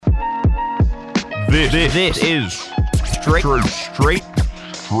This is straight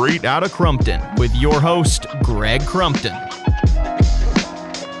out of Crumpton with your host, Greg Crumpton.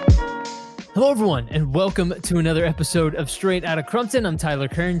 Hello, everyone, and welcome to another episode of Straight Outta Crumpton. I'm Tyler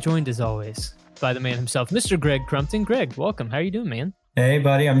Kern, joined as always by the man himself, Mr. Greg Crumpton. Greg, welcome. How are you doing, man? Hey,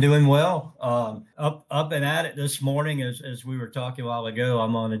 buddy, I'm doing well. Up and at it this morning, as we were talking a while ago.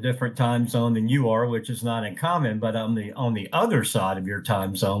 I'm on a different time zone than you are, which is not uncommon, but I'm on the other side of your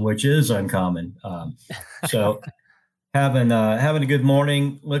time zone, which is uncommon. So having a good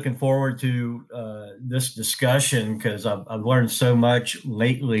morning. Looking forward to this discussion because I've learned so much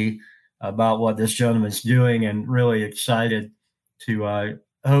lately about what this gentleman's doing, and really excited to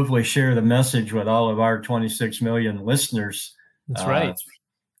hopefully share the message with all of our 26 million listeners. That's right.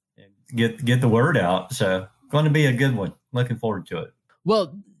 Get the word out. So going to be a good one. Looking forward to it.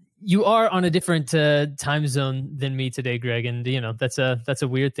 Well, you are on a different time zone than me today, Greg, and that's a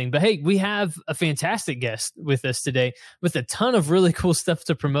weird thing. But hey, we have a fantastic guest with us today with a ton of really cool stuff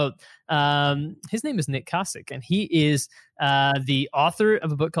to promote. His name is Nick Kosick, and he is the author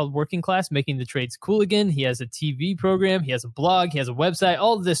of a book called Working Class: Making the Trades Cool Again. He has a TV program, he has a blog, he has a website,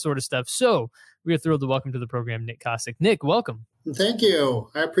 all of this sort of stuff. So we are thrilled to welcome to the program Nick Kosick. Nick, welcome. Thank you.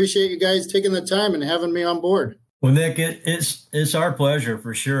 I appreciate you guys taking the time and having me on board. Well, Nick, it's our pleasure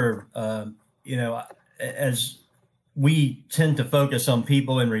for sure. As we tend to focus on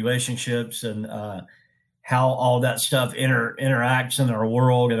people and relationships and how all that stuff interacts in our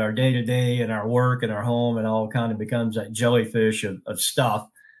world and our day to day and our work and our home, and all kind of becomes that jellyfish of stuff.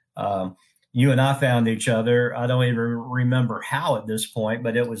 You and I found each other. I don't even remember how at this point,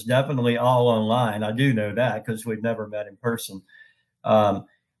 but it was definitely all online. I do know that because we've never met in person.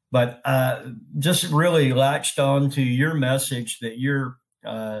 But just really latched on to your message that you're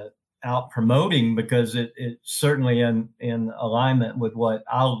out promoting, because it's certainly in alignment with what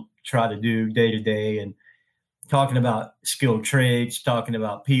I'll try to do day to day, and talking about skilled trades, talking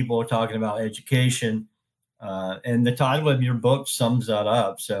about people, talking about education. And the title of your book sums that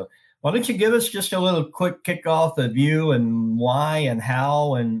up. So why don't you give us just a little quick kickoff of you and why and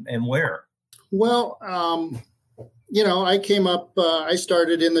how and where? Well, I came up, I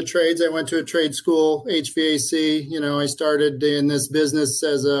started in the trades. I went to a trade school, HVAC. I started in this business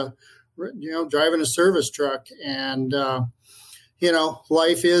as driving a service truck, and,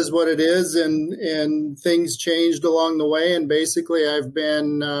 life is what it is, and things changed along the way. And basically I've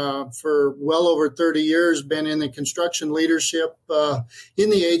been, for well over 30 years, been in the construction leadership, in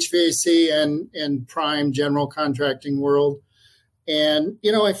the HVAC and prime general contracting world. And,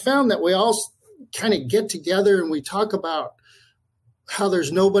 I found that we all kind of get together and we talk about how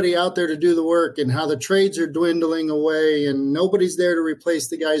there's nobody out there to do the work, and how the trades are dwindling away, and nobody's there to replace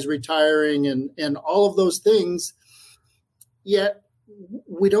the guys retiring, and all of those things. Yet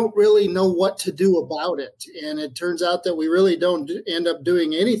we don't really know what to do about it. And it turns out that we really don't end up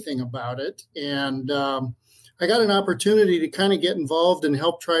doing anything about it. And I got an opportunity to kind of get involved and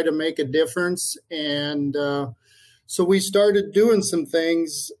help try to make a difference. And so we started doing some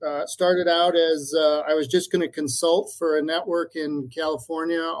things. Started out as I was just going to consult for a network in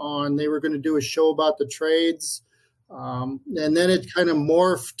California they were going to do a show about the trades. And then it kind of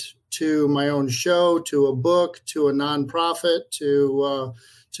morphed to my own show, to a book, to a nonprofit, to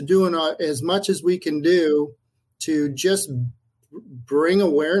doing as much as we can do to just bring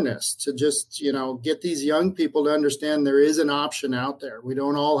awareness, to just, get these young people to understand there is an option out there. We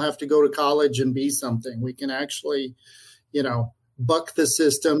don't all have to go to college and be something. We can actually, buck the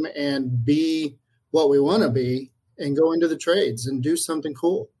system and be what we want to be, and go into the trades and do something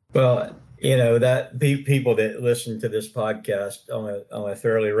cool. Well, that people that listen to this podcast on a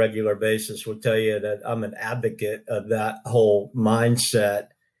fairly regular basis will tell you that I'm an advocate of that whole mindset.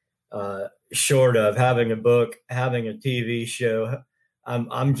 Short of having a book, having a TV show,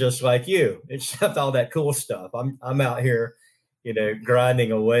 I'm just like you, except all that cool stuff. I'm out here,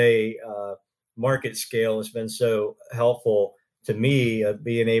 grinding away. Market scale has been so helpful to me of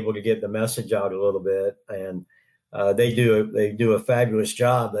being able to get the message out a little bit, and they do a fabulous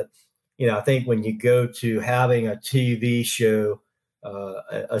job. But I think when you go to having a TV show,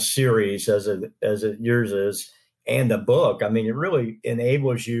 a series as yours is, and a book, it really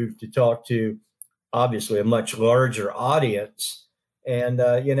enables you to talk to obviously a much larger audience, and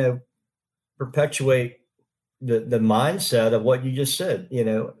perpetuate the mindset of what you just said.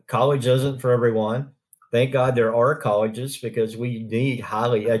 College isn't for everyone. Thank God there are colleges, because we need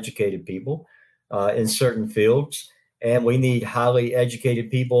highly educated people in certain fields, and we need highly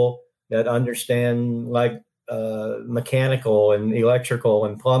educated people that understand mechanical and electrical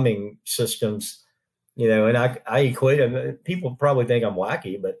and plumbing systems, and I equate them. People probably think I'm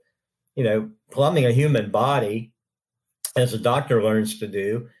wacky, but plumbing a human body, as a doctor learns to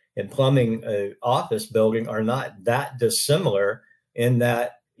do, and plumbing an office building are not that dissimilar in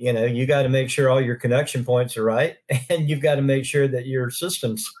that, you got to make sure all your connection points are right, and you've got to make sure that your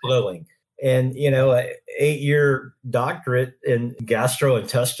system's flowing. And, an 8-year doctorate in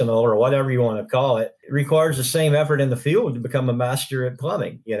gastrointestinal or whatever you want to call it requires the same effort in the field to become a master at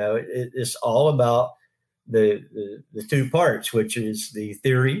plumbing. It's all about the two parts, which is the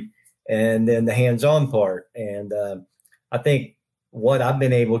theory and then the hands-on part. And I think what I've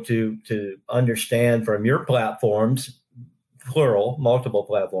been able to understand from your platforms, plural, multiple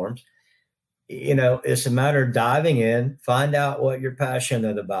platforms, it's a matter of diving in, find out what you're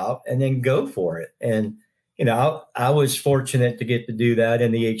passionate about, and then go for it. And, I was fortunate to get to do that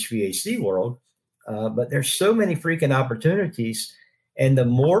in the HVAC world, but there's so many freaking opportunities. And the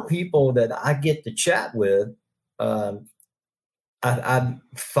more people that I get to chat with, I'm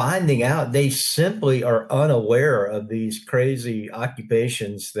finding out they simply are unaware of these crazy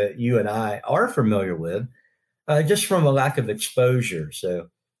occupations that you and I are familiar with, just from a lack of exposure. So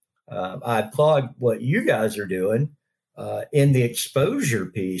I applaud what you guys are doing in the exposure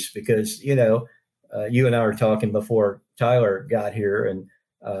piece, because, you and I were talking before Tyler got here, and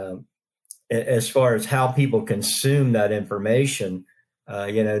as far as how people consume that information,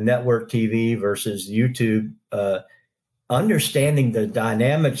 network TV versus YouTube, understanding the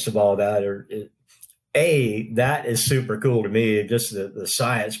dynamics of all that that is super cool to me, just the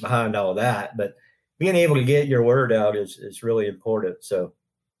science behind all that. But being able to get your word out is really important. So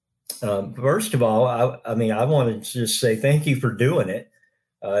first of all, I want to just say thank you for doing it.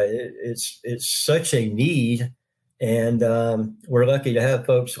 It's such a need, and we're lucky to have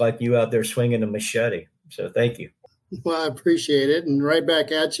folks like you out there swinging a machete. So thank you. Well, I appreciate it, and right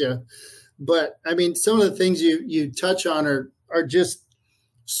back at you. But some of the things you touch on are just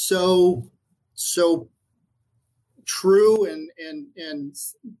so true and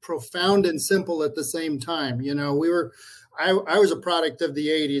profound and simple at the same time. I was a product of the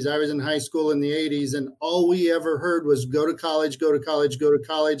 80s. I was in high school in the 80s, and all we ever heard was go to college,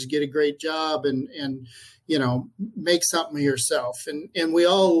 get a great job, and make something of yourself. And we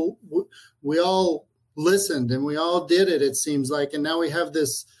all listened, and we all did it, it seems like. And now we have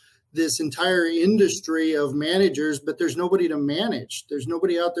this entire industry of managers, but there's nobody to manage. There's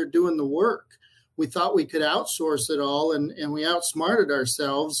nobody out there doing the work. We thought we could outsource it all, and we outsmarted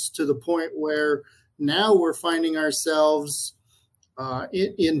ourselves to the point where now we're finding ourselves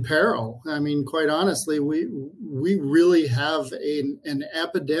in peril. Quite honestly, we really have an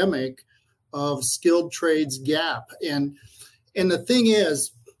epidemic of skilled trades gap. And the thing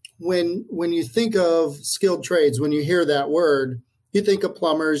is, when you think of skilled trades, when you hear that word, you think of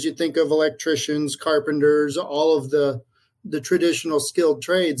plumbers, you think of electricians, carpenters, all of the traditional skilled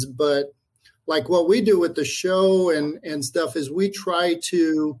trades. But like what we do with the show and stuff is we try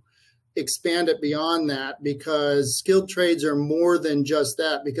to expand it beyond that, because skilled trades are more than just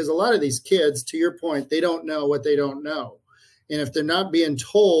that. Because a lot of these kids, to your point, they don't know what they don't know. And if they're not being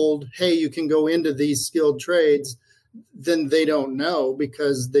told, hey, you can go into these skilled trades, then they don't know,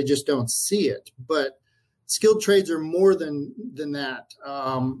 because they just don't see it. But skilled trades are more than that.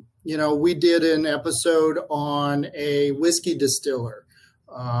 We did an episode on a whiskey distiller.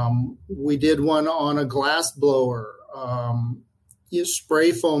 We did one on a glass blower,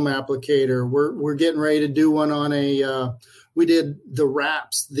 spray foam applicator. We're getting ready to do one on we did the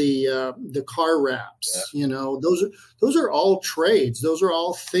wraps, the car wraps. Yeah. Those are all trades. Those are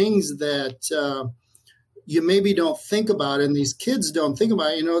all things that you maybe don't think about, and these kids don't think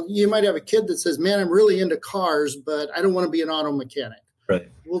about. You might have a kid that says, man, I'm really into cars, but I don't want to be an auto mechanic. Right.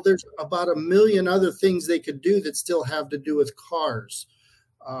 Well, there's about a million other things they could do that still have to do with cars.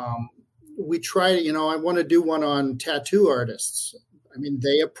 We try to, I want to do one on tattoo artists.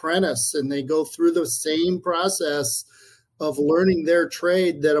 They apprentice and they go through the same process of learning their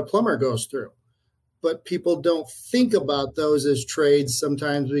trade that a plumber goes through. But people don't think about those as trades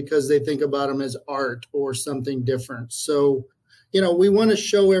sometimes, because they think about them as art or something different. So, we want to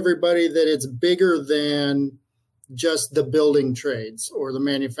show everybody that it's bigger than just the building trades or the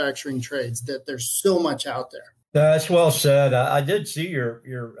manufacturing trades, that there's so much out there. That's well said. I did see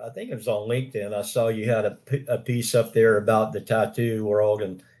your, I think it was on LinkedIn. I saw you had a piece up there about the tattoo world.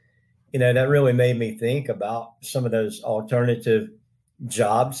 And, that really made me think about some of those alternative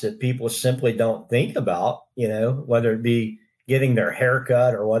jobs that people simply don't think about, whether it be getting their hair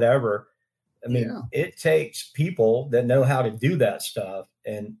cut or whatever. It takes people that know how to do that stuff.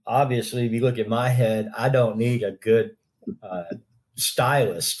 And obviously, if you look at my head, I don't need a good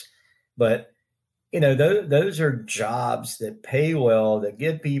stylist, but those are jobs that pay well, that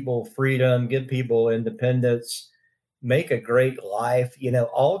give people freedom, give people independence, make a great life.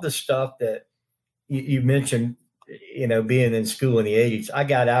 All the stuff that you mentioned, being in school in the 80s. I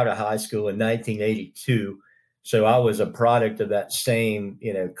got out of high school in 1982. So I was a product of that same,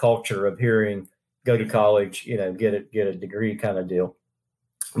 culture of hearing, go to college, get a degree kind of deal.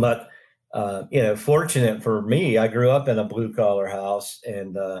 But, fortunate for me, I grew up in a blue collar house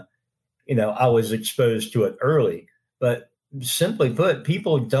and, I was exposed to it early. But simply put,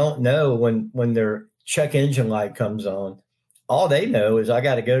 people don't know when their check engine light comes on. All they know is I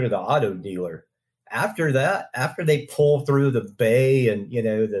got to go to the auto dealer. After that, after they pull through the bay and,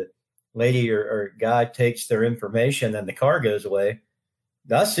 the lady or guy takes their information and the car goes away,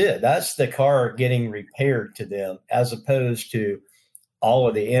 that's it. That's the car getting repaired to them, as opposed to all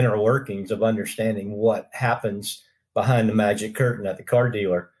of the inner workings of understanding what happens behind the magic curtain at the car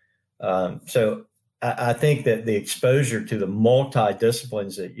dealer. So I think that the exposure to the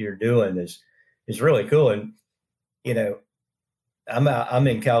multi-disciplines that you're doing is really cool. And, I'm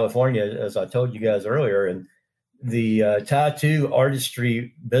in California, as I told you guys earlier, and the tattoo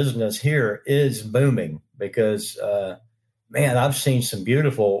artistry business here is booming because, man, I've seen some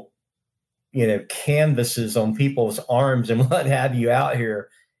beautiful, canvases on people's arms and what have you out here.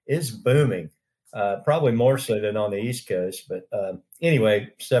 Is booming, probably more so than on the East Coast. But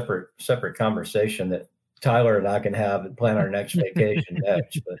anyway, separate conversation that Tyler and I can have and plan our next vacation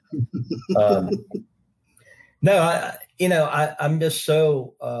next. But no, I'm just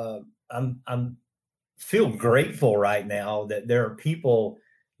so I'm feel grateful right now that there are people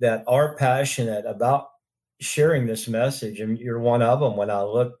that are passionate about sharing this message, and you're one of them. When I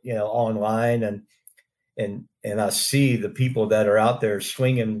look, online and I see the people that are out there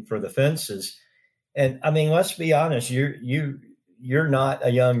swinging for the fences, and I mean, let's be honest, you're not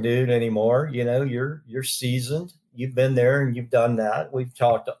a young dude anymore. You're seasoned. You've been there and you've done that. We've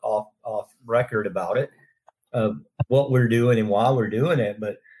talked off record about it. What we're doing and why we're doing it,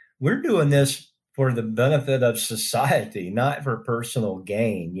 but we're doing this for the benefit of society, not for personal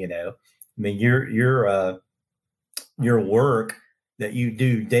gain. I mean, your work that you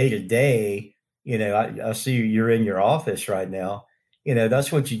do day to day, I see you're in your office right now,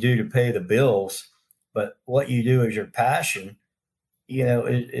 that's what you do to pay the bills, but what you do is your passion,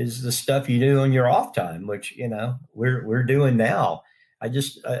 is the stuff you do in your off time, which, we're doing now.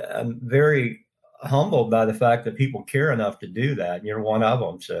 I'm very humbled by the fact that people care enough to do that. And you're one of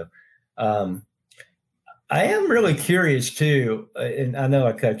them. So, I am really curious too. And I know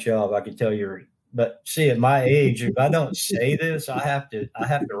I cut you off. I can tell but see, at my age, if I don't say this, I have to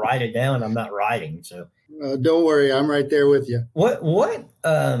write it down. I'm not writing. So don't worry. I'm right there with you.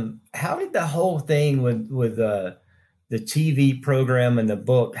 How did the whole thing with the TV program and the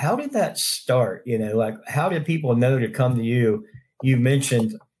book, how did that start? How did people know to come to you? You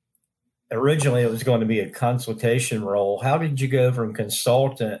mentioned originally it was going to be a consultation role. How did you go from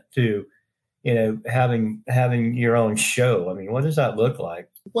consultant to, having your own show? I mean, what does that look like?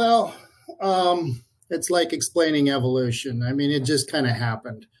 Well, it's like explaining evolution. I mean, it just kind of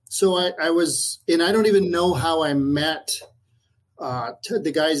happened. So I was, and I don't even know how I met,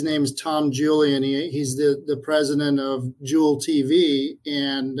 the guy's name is Tom Julian. He's the president of Jewel TV.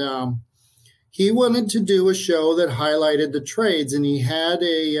 And, he wanted to do a show that highlighted the trades. And he had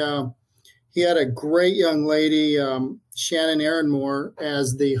a great young lady, Shannon Aaronmore,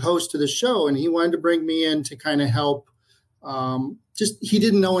 as the host of the show. And he wanted to bring me in to kind of help. He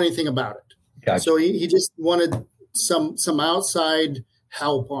didn't know anything about it. Gotcha. So he just wanted some outside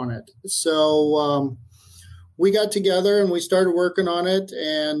help on it. So we got together and we started working on it.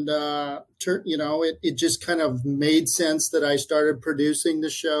 And, it just kind of made sense that I started producing the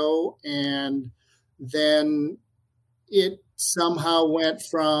show. And then it somehow went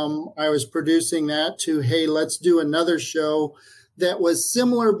from I was producing that to, hey, let's do another show that was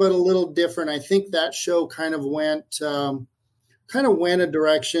similar but a little different. I think that show kind of went a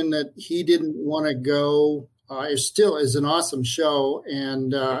direction that he didn't want to go. It still is an awesome show,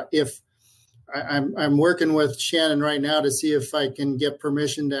 and if I'm working with Shannon right now to see if I can get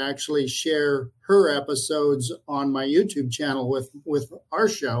permission to actually share her episodes on my YouTube channel with our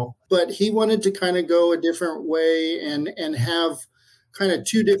show. But he wanted to kind of go a different way and have kind of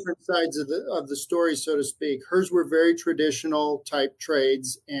two different sides of the story, so to speak. Hers were very traditional type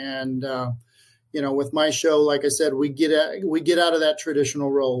trades, and with my show, like I said, we get out of that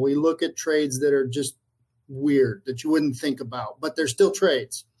traditional role. We look at trades that are just weird that you wouldn't think about, but they're still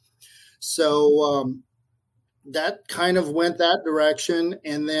trades. So that kind of went that direction.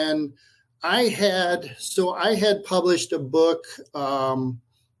 And then I had published a book,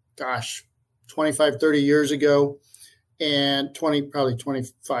 25, 30 years ago, and probably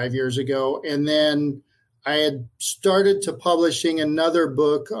 25 years ago. And then I had started to publishing another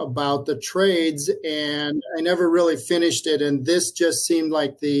book about the trades, and I never really finished it. And this just seemed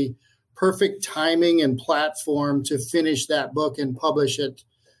like the perfect timing and platform to finish that book and publish it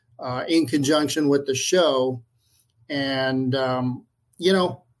in conjunction with the show. And,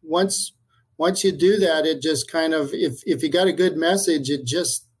 once you do that, it just kind of, if you got a good message,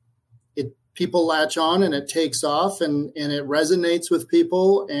 people latch on and it takes off and it resonates with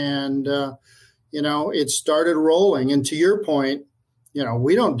people. And, it started rolling. And to your point,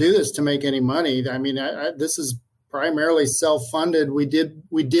 we don't do this to make any money. I mean, this is primarily self-funded. We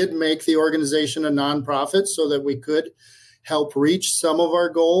did make the organization a nonprofit so that we could help reach some of our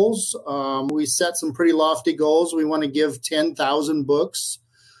goals. We set some pretty lofty goals. We want to give 10,000 books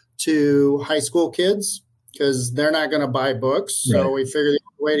to high school kids because they're not going to buy books. So we figured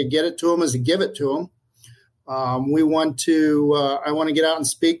the way to get it to them is to give it to them. I want to get out and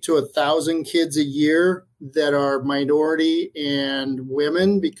speak to 1,000 kids a year that are minority and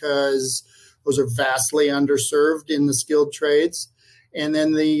women, because those are vastly underserved in the skilled trades. And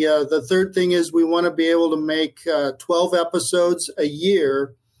then the third thing is we want to be able to make 12 episodes a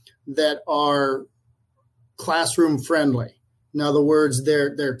year that are classroom friendly. In other words,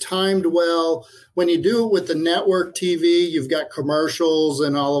 they're timed well. When you do it with the network TV, you've got commercials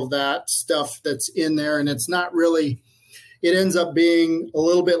and all of that stuff that's in there, and it's not really, it ends up being a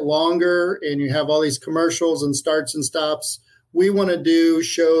little bit longer, and you have all these commercials and starts and stops. We want to do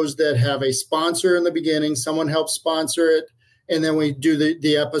shows that have a sponsor in the beginning, someone helps sponsor it, and then we do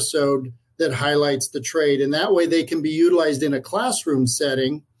the episode that highlights the trade. And that way they can be utilized in a classroom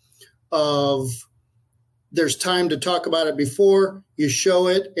setting of, there's time to talk about it before you show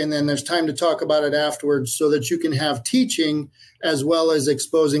it, and then there's time to talk about it afterwards, so that you can have teaching as well as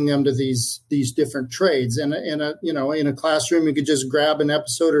exposing them to these different trades. And in a classroom, you could just grab an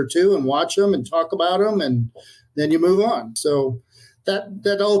episode or two and watch them and talk about them, and then you move on. So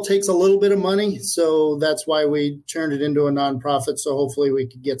that all takes a little bit of money. So that's why we turned it into a nonprofit. So hopefully we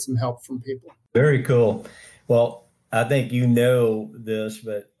could get some help from people. Very cool. Well, I think you know this,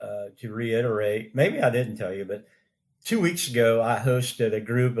 but to reiterate, maybe I didn't tell you, but 2 weeks ago, I hosted a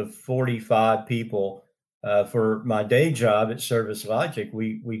group of 45 people for my day job at Service Logic.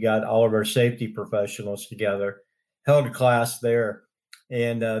 We got all of our safety professionals together, held a class there,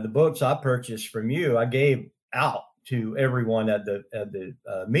 and the books I purchased from you, I gave out to everyone at the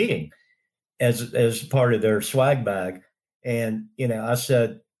meeting as part of their swag bag. And I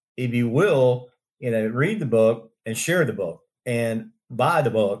said, if you will, read the book and share the book and buy the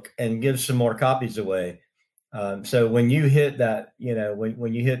book and give some more copies away. So when you hit that,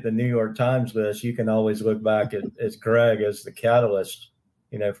 when you hit the New York Times list, you can always look back at Greg as the catalyst,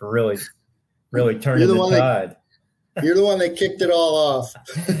 for really turning the tide. You're the one that kicked it all off.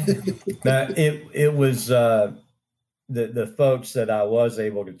 Now, it was the folks that I was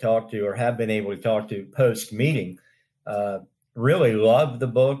able to talk to or have been able to talk to post meeting really loved the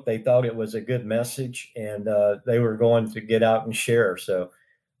book. They thought it was a good message, and they were going to get out and share. So,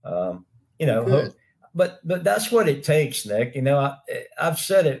 but that's what it takes, Nick. I've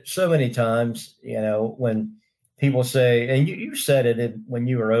said it so many times, when people say, and you said it when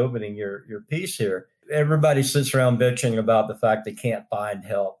you were opening your piece here, everybody sits around bitching about the fact they can't find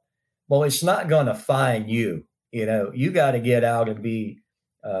help. Well, it's not going to find you. You got to get out and be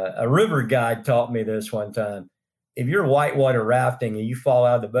a river guide taught me this one time. If you're whitewater rafting and you fall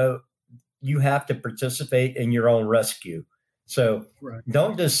out of the boat, you have to participate in your own rescue. So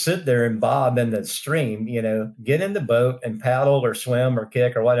Don't just sit there and bob in the stream, get in the boat and paddle or swim or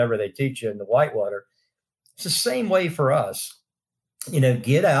kick or whatever they teach you in the whitewater. It's the same way for us.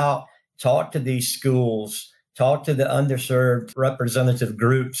 Get out, talk to these schools, talk to the underserved representative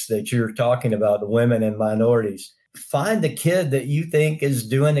groups that you're talking about, the women and minorities. Find the kid that you think is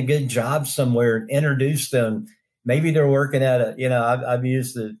doing a good job somewhere and introduce them. Maybe they're working at I've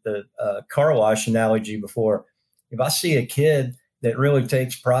used the car wash analogy before. If I see a kid that really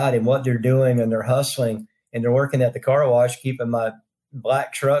takes pride in what they're doing and they're hustling and they're working at the car wash, keeping my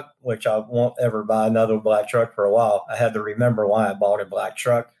black truck, which I won't ever buy another black truck for a while. I had to remember why I bought a black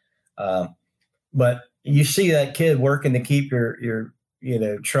truck. But you see that kid working to keep your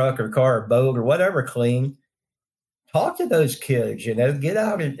truck or car or boat or whatever clean. Talk to those kids, get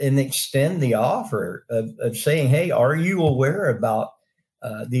out and extend the offer of saying, hey, are you aware about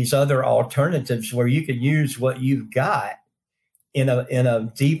these other alternatives where you could use what you've got in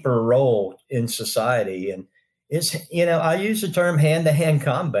a deeper role in society? And it's, I use the term hand-to-hand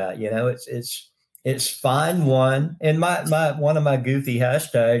combat. It's find one. And my one of my goofy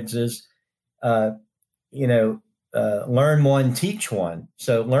hashtags is learn one, teach one.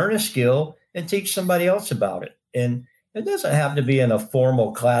 So learn a skill and teach somebody else about it. And it doesn't have to be in a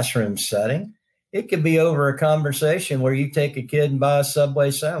formal classroom setting. It could be over a conversation where you take a kid and buy a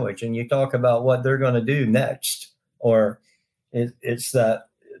Subway sandwich and you talk about what they're going to do next. Or it's that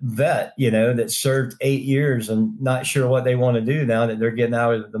vet, that served 8 years and not sure what they want to do now that they're getting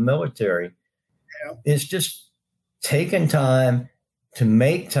out of the military. Yeah. It's just taking time to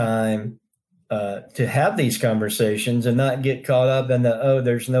make time to have these conversations and not get caught up in the,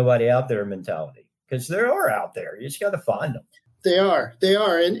 there's nobody out there mentality. Because there are out there. You just got to find them. They are.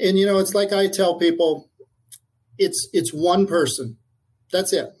 And it's like I tell people, it's one person.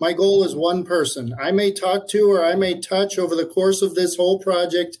 That's it. My goal is one person. I may talk to, or I may touch over the course of this whole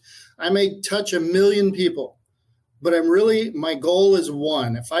project. I may touch 1 million people, but my goal is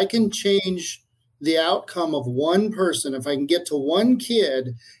one. If I can change the outcome of one person, if I can get to one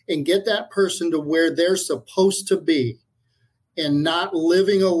kid and get that person to where they're supposed to be, and not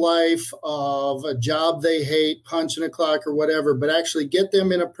living a life of a job they hate, punching a clock or whatever, but actually get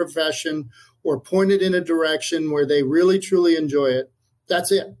them in a profession or pointed in a direction where they really, truly enjoy it.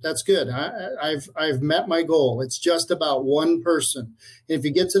 That's it. That's good. I've met my goal. It's just about one person. And if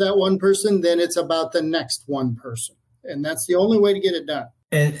you get to that one person, then it's about the next one person. And that's the only way to get it done.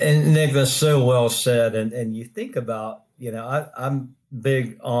 And Nick, that's so well said. And you think about, I'm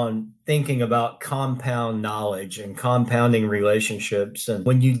big on thinking about compound knowledge and compounding relationships. And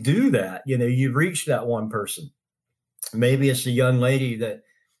when you do that, you reach that one person. Maybe it's a young lady that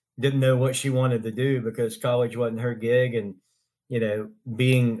didn't know what she wanted to do because college wasn't her gig. And,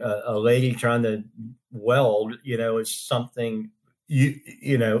 being a lady trying to weld, is something,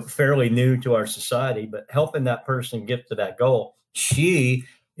 fairly new to our society, but helping that person get to that goal, she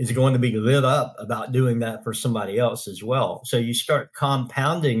is going to be lit up about doing that for somebody else as well. So you start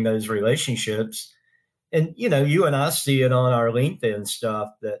compounding those relationships. And, you and I see it on our LinkedIn stuff,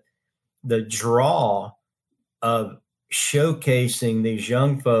 that the draw of showcasing these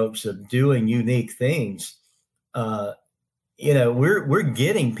young folks of doing unique things, we're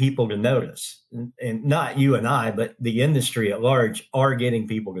getting people to notice, and not you and I, but the industry at large are getting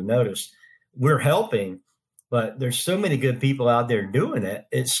people to notice. We're helping. But there's so many good people out there doing it.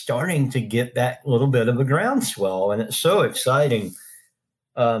 It's starting to get that little bit of a groundswell, and it's so exciting.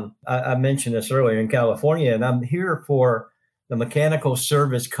 I mentioned this earlier in California, and I'm here for the Mechanical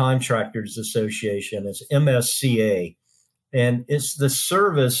Service Contractors Association. It's MSCA, and it's the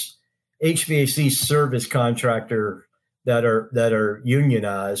service HVAC service contractor that are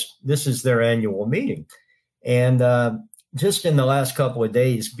unionized. This is their annual meeting, and just in the last couple of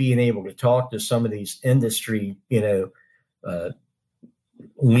days, being able to talk to some of these industry,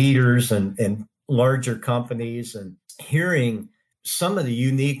 leaders and larger companies, and hearing some of the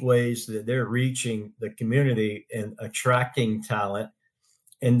unique ways that they're reaching the community and attracting talent.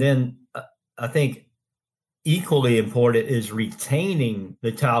 And then I think equally important is retaining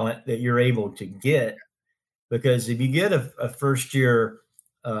the talent that you're able to get, because if you get a first year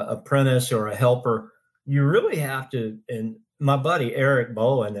apprentice or a helper, you really have to, and my buddy Eric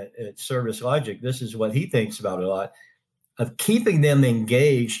Bowen at Service Logic, this is what he thinks about a lot, of keeping them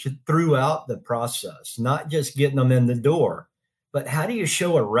engaged throughout the process, not just getting them in the door, but how do you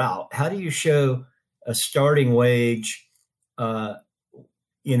show a route? How do you show a starting wage,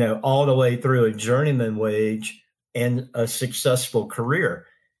 all the way through a journeyman wage and a successful career?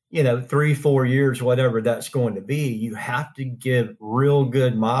 3-4 years, whatever that's going to be, you have to give real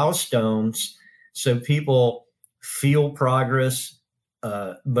good milestones so people feel progress,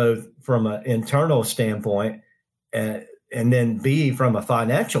 both from an internal standpoint and then B, from a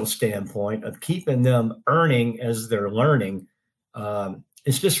financial standpoint of keeping them earning as they're learning.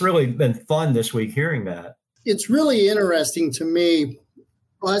 It's just really been fun this week hearing that. It's really interesting to me.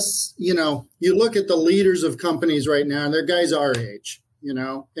 You look at the leaders of companies right now, and they're guys our age,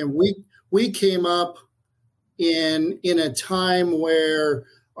 and we came up in a time where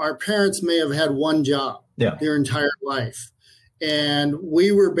our parents may have had one job their entire life. And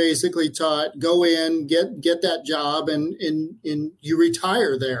we were basically taught, go in, get that job, and you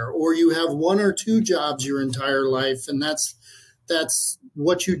retire there, or you have 1 or 2 jobs your entire life. And that's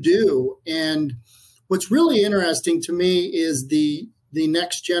what you do. And what's really interesting to me is the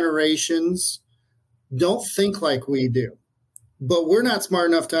next generations don't think like we do, but we're not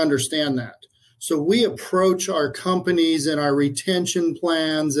smart enough to understand that. So we approach our companies and our retention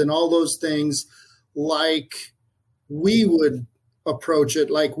plans and all those things like we would approach it,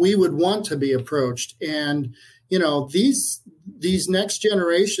 like we would want to be approached. And, these next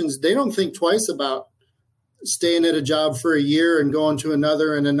generations, they don't think twice about staying at a job for a year and going to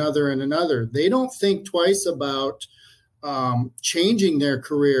another and another and another. They don't think twice about changing their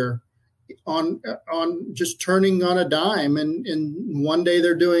career on just turning on a dime. And one day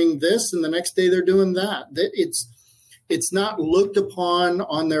they're doing this and the next day they're doing that. It's not looked upon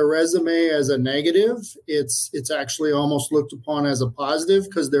on their resume as a negative. It's actually almost looked upon as a positive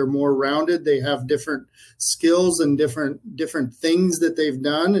because they're more rounded. They have different skills and different things that they've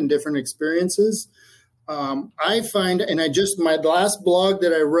done and different experiences. I find, and my last blog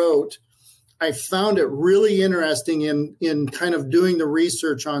that I wrote, I found it really interesting in kind of doing the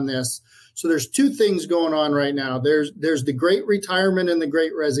research on this. So there's two things going on right now. There's the Great Retirement and the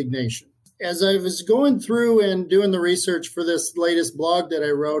Great Resignation. As I was going through and doing the research for this latest blog that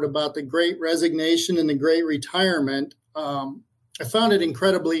I wrote about the Great Resignation and the Great Retirement, I found it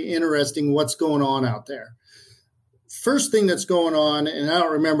incredibly interesting what's going on out there. First thing that's going on, and I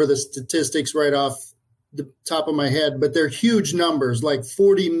don't remember the statistics right off the top of my head, but they're huge numbers, like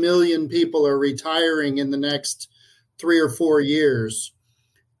 40 million people are retiring in the next 3 or 4 years.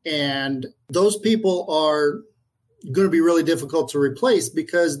 And those people are going to be really difficult to replace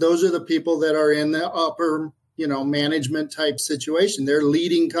because those are the people that are in the upper, management type situation. They're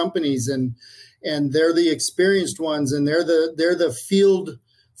leading companies and they're the experienced ones, and they're the field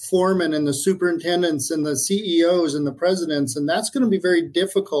foremen and the superintendents and the CEOs and the presidents. And that's going to be very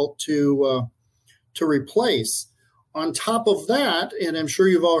difficult to replace. On top of that, and I'm sure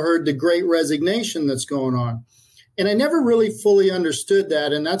you've all heard the Great Resignation that's going on. And I never really fully understood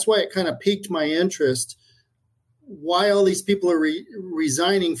that. And that's why it kind of piqued my interest. Why all these people are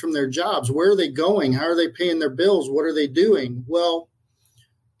resigning from their jobs? Where are they going? How are they paying their bills? What are they doing? Well,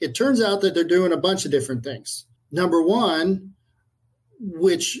 it turns out that they're doing a bunch of different things. Number one,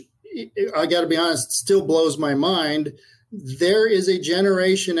 which I got to be honest, still blows my mind. There is a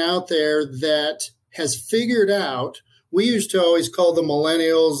generation out there that has figured out, we used to always call the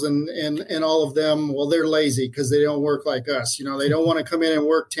millennials and all of them, well, they're lazy because they don't work like us. They don't want to come in and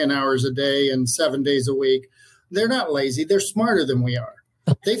work 10 hours a day and 7 days a week. They're not lazy. They're smarter than we are.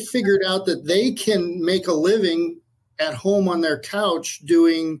 They figured out that they can make a living at home on their couch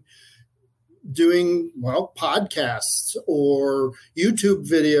doing podcasts or YouTube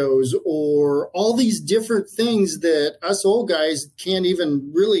videos or all these different things that us old guys can't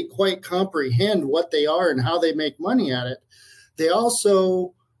even really quite comprehend what they are and how they make money at it. They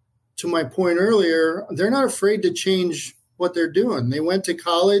also, to my point earlier, they're not afraid to change what they're doing. They went to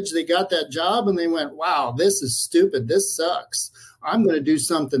college, they got that job, and they went, wow, this is stupid. This sucks. I'm going to do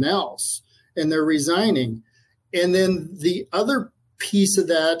something else. And they're resigning. And then the other piece of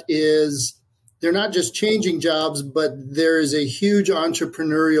that is they're not just changing jobs, but there is a huge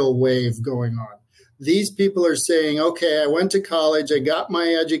entrepreneurial wave going on. These people are saying, okay, I went to college, I got my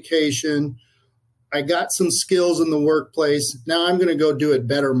education, I got some skills in the workplace. Now I'm going to go do it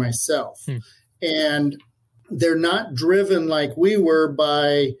better myself. And they're not driven like we were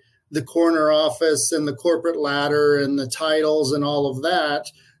by the corner office and the corporate ladder and the titles and all of that.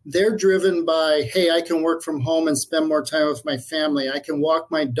 They're driven by, hey, I can work from home and spend more time with my family. I can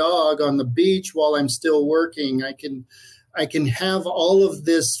walk my dog on the beach while I'm still working. I can have all of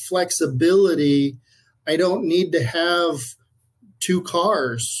this flexibility. I don't need to have 2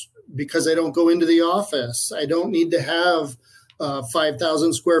 cars because I don't go into the office. I don't need to have a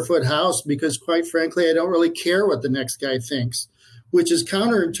 5,000 square foot house because, quite frankly, I don't really care what the next guy thinks, which is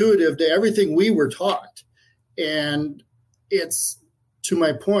counterintuitive to everything we were taught. And it's, to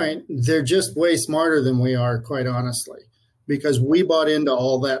my point, they're just way smarter than we are, quite honestly, because we bought into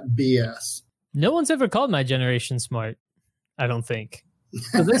all that BS. No one's ever called my generation smart, I don't think.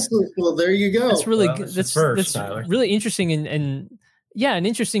 So well, there you go. That's really good. That's really interesting and an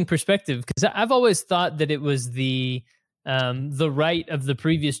interesting perspective, because I've always thought that it was the right of the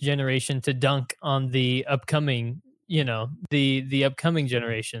previous generation to dunk on the upcoming, the upcoming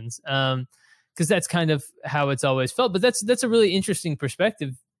generations. Because that's kind of how it's always felt. But that's a really interesting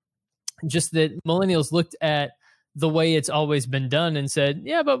perspective, just that millennials looked at the way it's always been done and said,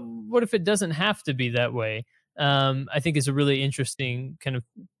 yeah, but what if it doesn't have to be that way? I think is a really interesting kind of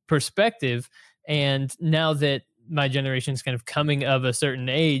perspective. And now that my generation is kind of coming of a certain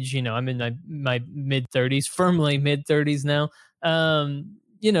age, I'm in my mid-30s, firmly mid-30s now.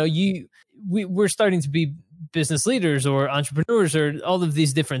 We're starting to be business leaders or entrepreneurs or all of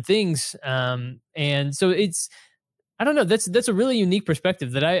these different things. And so I don't know, that's a really unique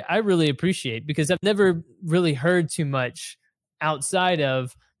perspective that I really appreciate, because I've never really heard too much outside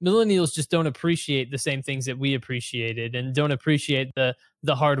of millennials just don't appreciate the same things that we appreciated and don't appreciate the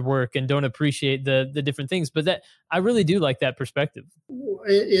the hard work and don't appreciate the different things. But that, I really do like that perspective.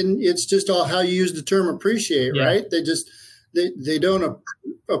 And it's just all how you use the term appreciate, right? They don't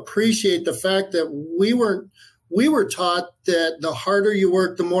appreciate the fact that we were taught that the harder you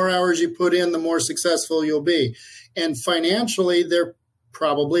work, the more hours you put in, the more successful you'll be. And financially, they're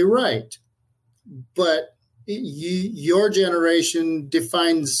probably right. But your generation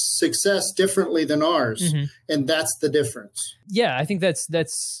defines success differently than ours. And that's the difference. Yeah, I think that's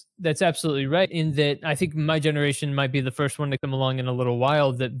absolutely right, in that I think my generation might be the first one to come along in a little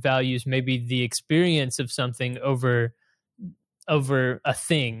while that values maybe the experience of something over a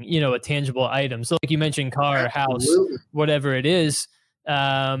thing, a tangible item. So like you mentioned, car, house, whatever it is.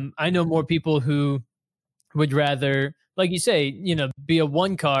 I know more people who would rather, like you say, be a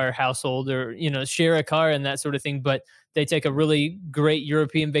one car household or, share a car and that sort of thing, but they take a really great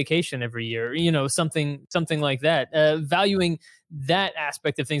European vacation every year, something like that, valuing that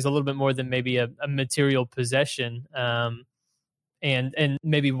aspect of things a little bit more than maybe a material possession. And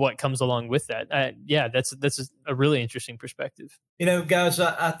maybe what comes along with that. That's a really interesting perspective. Guys,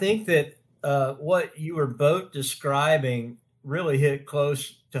 I think that what you were both describing really hit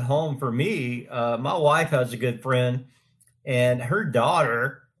close to home for me. My wife has a good friend, and her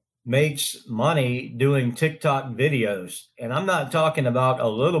daughter makes money doing TikTok videos. And I'm not talking about a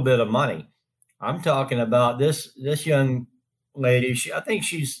little bit of money. I'm talking about this young lady. I think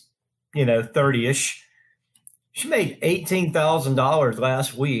she's 30-ish. She made $18,000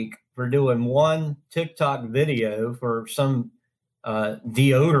 last week for doing one TikTok video for some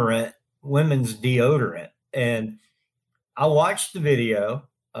deodorant, women's deodorant. And I watched the video,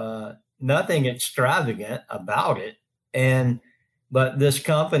 nothing extravagant about it. But this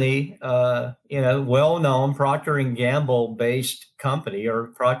company, well-known Procter & Gamble based company, or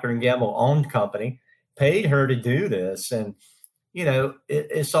Procter & Gamble owned company, paid her to do this. And,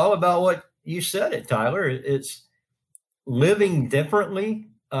 it's all about what you said it, Tyler. It's living differently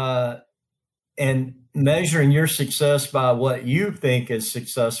and measuring your success by what you think is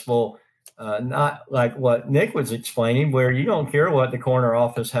successful, not like what Nick was explaining, where you don't care what the corner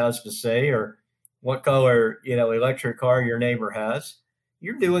office has to say or what color, electric car your neighbor has.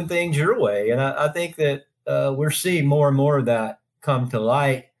 You're doing things your way. And I think that we're seeing more and more of that come to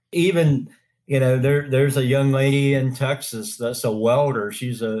light. Even, there's a young lady in Texas that's a welder.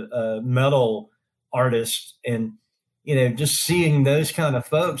 She's a metal artist. And, just seeing those kind of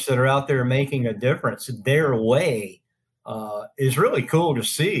folks that are out there making a difference their way is really cool to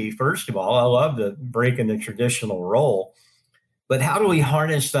see. First of all, I love the breaking the traditional role. But how do we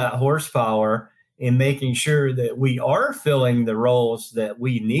harness that horsepower in making sure that we are filling the roles that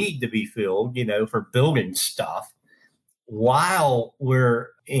we need to be filled, for building stuff, while we're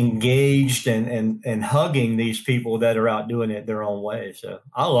engaged and hugging these people that are out doing it their own way? So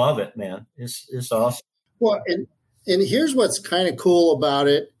I love it, man. It's awesome. Well, and here's what's kind of cool about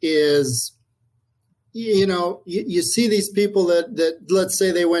it is, you see these people that let's say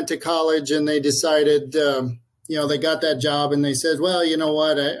they went to college and they decided, they got that job and they said, well, you know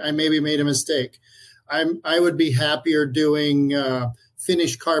what, I maybe made a mistake. I would be happier doing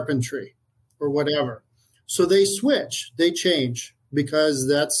finished carpentry or whatever. So they switch, they change, because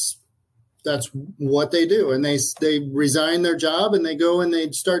that's what they do. And they resign their job and they go and they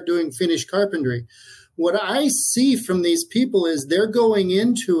start doing finished carpentry. What I see from these people is they're going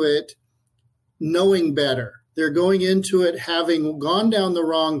into it knowing better. They're going into it having gone down the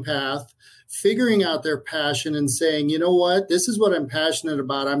wrong path, figuring out their passion and saying, you know what, this is what I'm passionate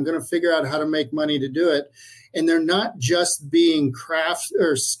about. I'm going to figure out how to make money to do it. And they're not just being crafts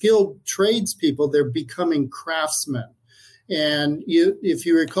or skilled tradespeople, they're becoming craftsmen. And if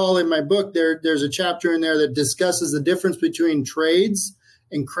you recall in my book, there's a chapter in there that discusses the difference between trades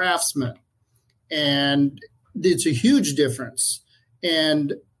and craftsmen. And it's a huge difference.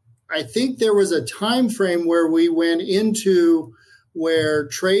 And I think there was a time frame where we went into where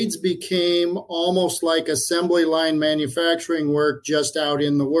trades became almost like assembly line manufacturing work just out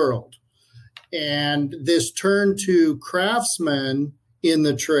in the world. And this turn to craftsmen in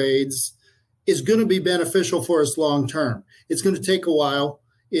the trades is going to be beneficial for us long term. It's going to take a while.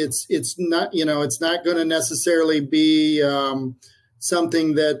 It's not, it's not going to necessarily be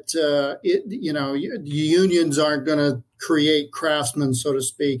something that, unions aren't going to create craftsmen, so to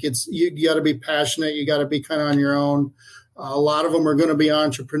speak. You got to be passionate. You got to be kind of on your own. A lot of them are going to be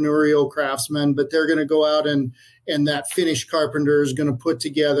entrepreneurial craftsmen, but they're going to go out and that finished carpenter is going to put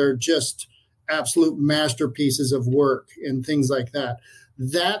together just absolute masterpieces of work and things like that.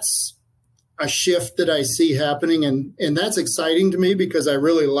 a shift that I see happening. And that's exciting to me because I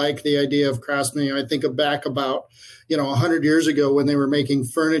really like the idea of craftsmen. I think back about, 100 years ago when they were making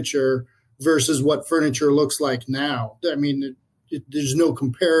furniture versus what furniture looks like now. I mean, there's no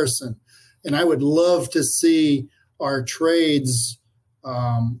comparison. And I would love to see our trades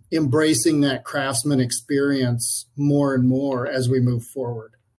embracing that craftsman experience more and more as we move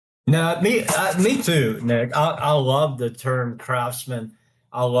forward. No, me too, Nick. I love the term craftsman.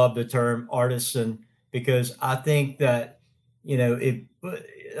 I love the term artisan because I think that, if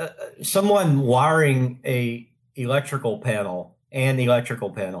someone wiring a electrical panel,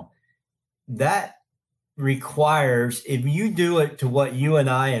 that requires, if you do it to what you and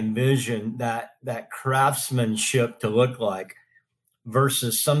I envision that craftsmanship to look like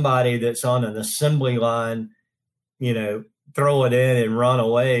versus somebody that's on an assembly line, throw it in and run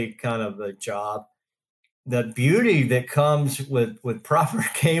away kind of a job. The beauty that comes with proper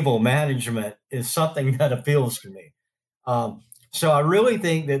cable management is something that appeals to me. So I really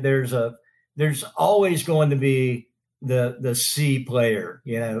think that there's always going to be the C player,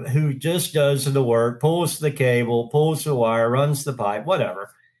 who just does the work, pulls the cable, pulls the wire, runs the pipe,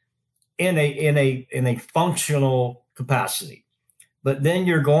 whatever, in a functional capacity. But then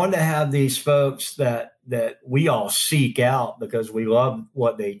you're going to have these folks that we all seek out because we love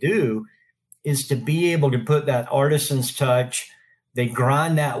what they do, is to be able to put that artisan's touch. They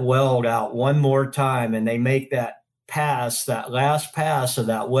grind that weld out one more time and they make that last pass of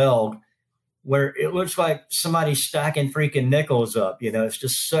that weld where it looks like somebody's stacking freaking nickels up. It's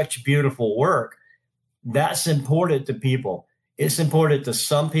just such beautiful work. That's important to people. It's important to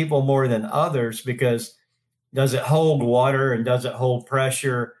some people more than others because does it hold water and does it hold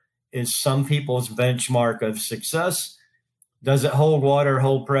pressure is some people's benchmark of success. Does it hold water,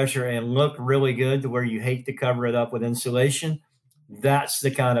 hold pressure, and look really good to where you hate to cover it up with insulation? That's the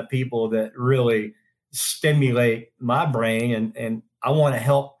kind of people that really stimulate my brain. And I want to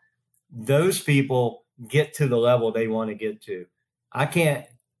help those people get to the level they want to get to. I can't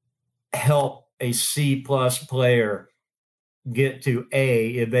help a C+ player get to A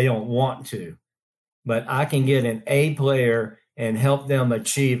if they don't want to, but I can get an A player and help them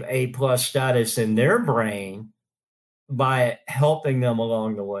achieve A+ status in their brain by helping them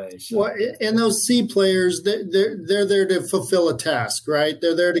along the way. So. Well, and those C players, they're there to fulfill a task, right?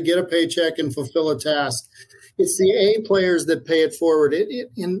 They're there to get a paycheck and fulfill a task. It's the A players that pay it forward.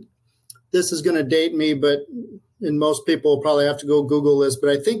 And this is going to date me, and most people will probably have to go Google this, but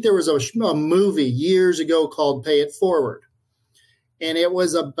I think there was a movie years ago called Pay It Forward. And it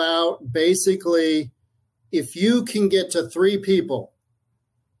was about basically if you can get to 3 people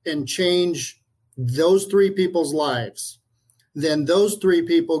and change those 3 people's lives, then those 3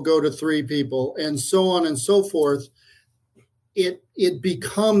 people go to 3 people and so on and so forth. It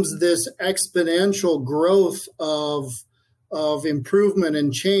becomes this exponential growth of improvement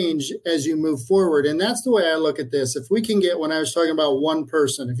and change as you move forward. And that's the way I look at this. If we can get, when I was talking about one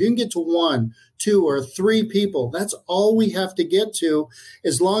person, if you can get to 1, 2, or 3 people, that's all we have to get to,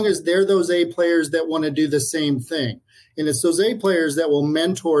 as long as they're those A players that want to do the same thing. And it's those A players that will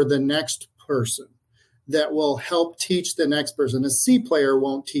mentor the next person, that will help teach the next person. A C player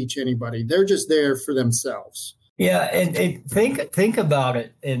won't teach anybody. They're just there for themselves. Yeah, and think about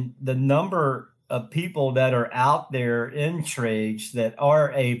it, and the number of people that are out there in trades that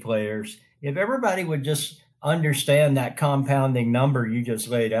are A players. If everybody would just understand that compounding number you just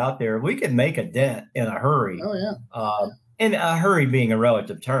laid out there, we could make a dent in a hurry. Oh, yeah. In a hurry being a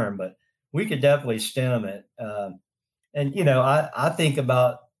relative term, but we could definitely stem it. And, I think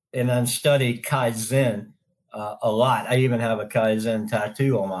about and I study Kaizen a lot. I even have a Kaizen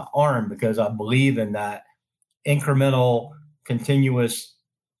tattoo on my arm because I believe in that incremental, continuous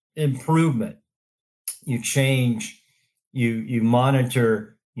improvement. You change, you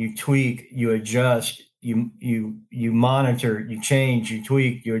monitor, you tweak, you adjust, you monitor, you change, you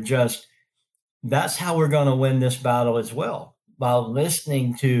tweak, you adjust. That's how we're going to win this battle as well, by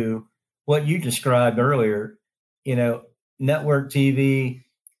listening to what you described earlier, network TV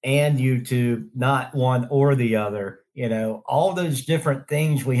and YouTube, not one or the other, all those different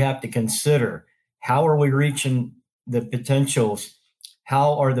things we have to consider. How are we reaching the potentials?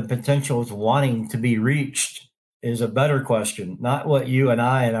 How are the potentials wanting to be reached is a better question, not what you and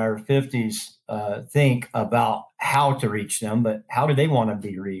I in our 50s think about how to reach them, but how do they want to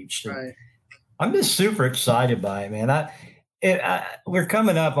be reached? Right. I'm just super excited by it, man. We're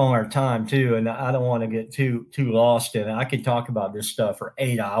coming up on our time too, and I don't want to get too lost in it. I could talk about this stuff for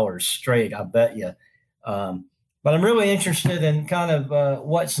 8 hours straight, I bet you. But I'm really interested in kind of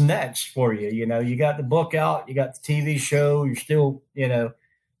what's next for you. You got the book out, you got the TV show, you're still,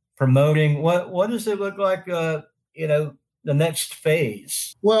 promoting. What does it look like, the next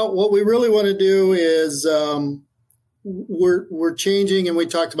phase? Well, what we really want to do is we're changing, and we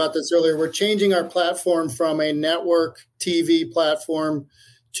talked about this earlier, we're changing our platform from a network TV platform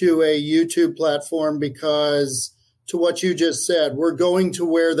to a YouTube platform because, to what you just said, we're going to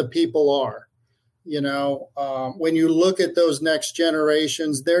where the people are. When you look at those next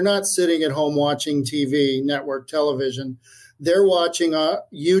generations, they're not sitting at home watching TV, network television. They're watching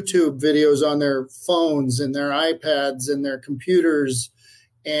YouTube videos on their phones and their iPads and their computers.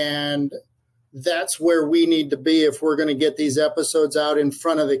 And that's where we need to be if we're going to get these episodes out in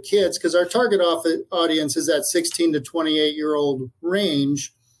front of the kids, because our target audience is that 16 to 28-year-old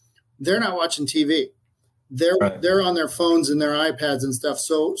range. They're not watching TV. They're on their phones and their iPads and stuff.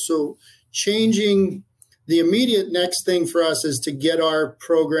 So changing the immediate next thing for us is to get our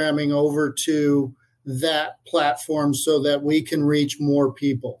programming over to that platform so that we can reach more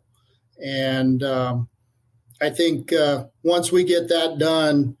people. And I think once we get that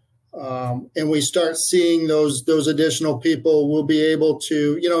done and we start seeing those additional people, we'll be able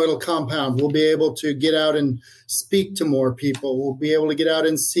to, it'll compound. We'll be able to get out and speak to more people. We'll be able to get out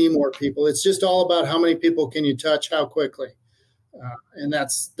and see more people. It's just all about how many people can you touch, how quickly. And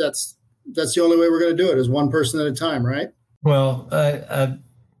that's the only way we're going to do it, is one person at a time, right? Well, I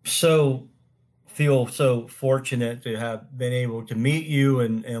feel so fortunate to have been able to meet you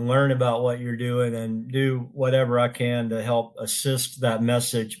and learn about what you're doing and do whatever I can to help assist that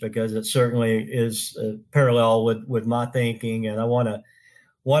message, because it certainly is parallel with my thinking, and I want to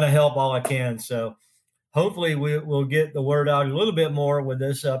help all I can. So hopefully we'll get the word out a little bit more with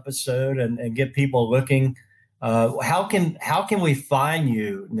this episode and get people looking. How can we find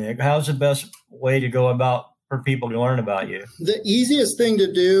you, Nick? How's the best way to go about for people to learn about you? The easiest thing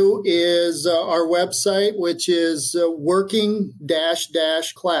to do is our website, which is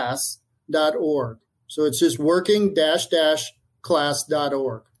working-class.org. So it's just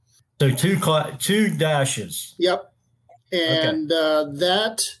working-class.org. So two dashes. Yep. And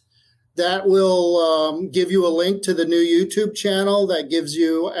that will give you a link to the new YouTube channel. That gives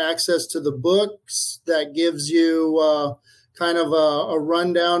you access to the books. That gives you kind of a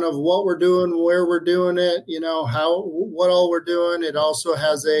rundown of what we're doing, where we're doing it, what all we're doing. It also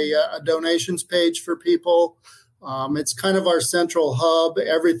has a donations page for people. It's kind of our central hub.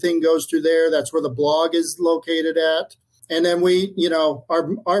 Everything goes through there. That's where the blog is located at. And then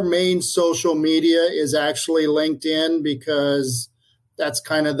our main social media is actually LinkedIn, because that's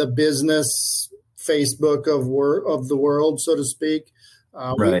kind of the business Facebook of the world, so to speak.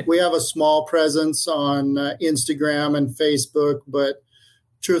 Right. We have a small presence on Instagram and Facebook, but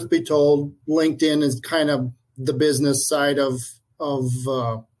truth be told, LinkedIn is kind of the business side of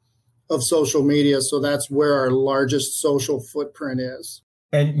social media. So that's where our largest social footprint is.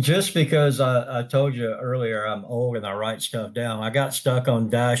 And just because I told you earlier I'm old and I write stuff down, I got stuck on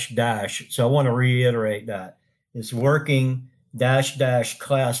dash. So I want to reiterate that. It's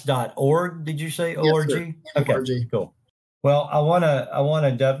working-class.org. Did you say ORG? Yes, okay, ORG. Cool. Well, I want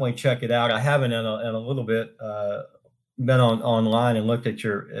to definitely check it out. I haven't in a little bit been online and looked at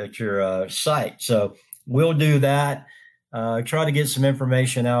your site. So we'll do that. Try to get some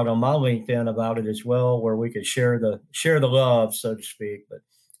information out on my LinkedIn about it as well, where we could share the love, so to speak. But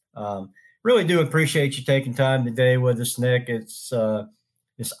really do appreciate you taking time today with us, Nick. It's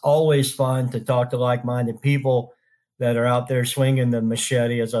always fun to talk to like-minded people that are out there swinging the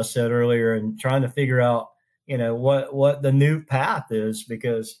machete, as I said earlier, and trying to figure out, what the new path is,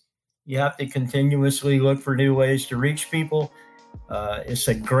 because you have to continuously look for new ways to reach people. It's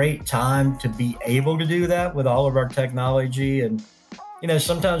a great time to be able to do that with all of our technology. And,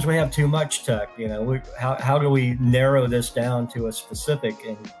 sometimes we have too much tech. How do we narrow this down to a specific?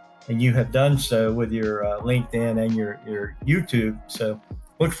 And you have done so with your LinkedIn and your YouTube. So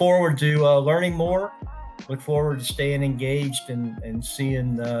look forward to learning more. Look forward to staying engaged and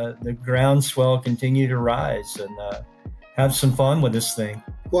seeing the groundswell continue to rise, and have some fun with this thing.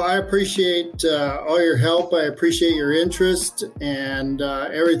 Well, I appreciate all your help. I appreciate your interest and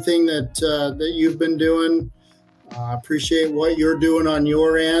everything that you've been doing. I appreciate what you're doing on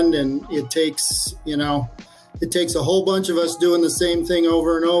your end, and it takes a whole bunch of us doing the same thing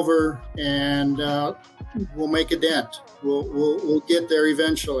over and over, and we'll make a dent. We'll get there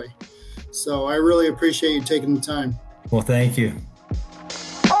eventually. So I really appreciate you taking the time. Well, thank you.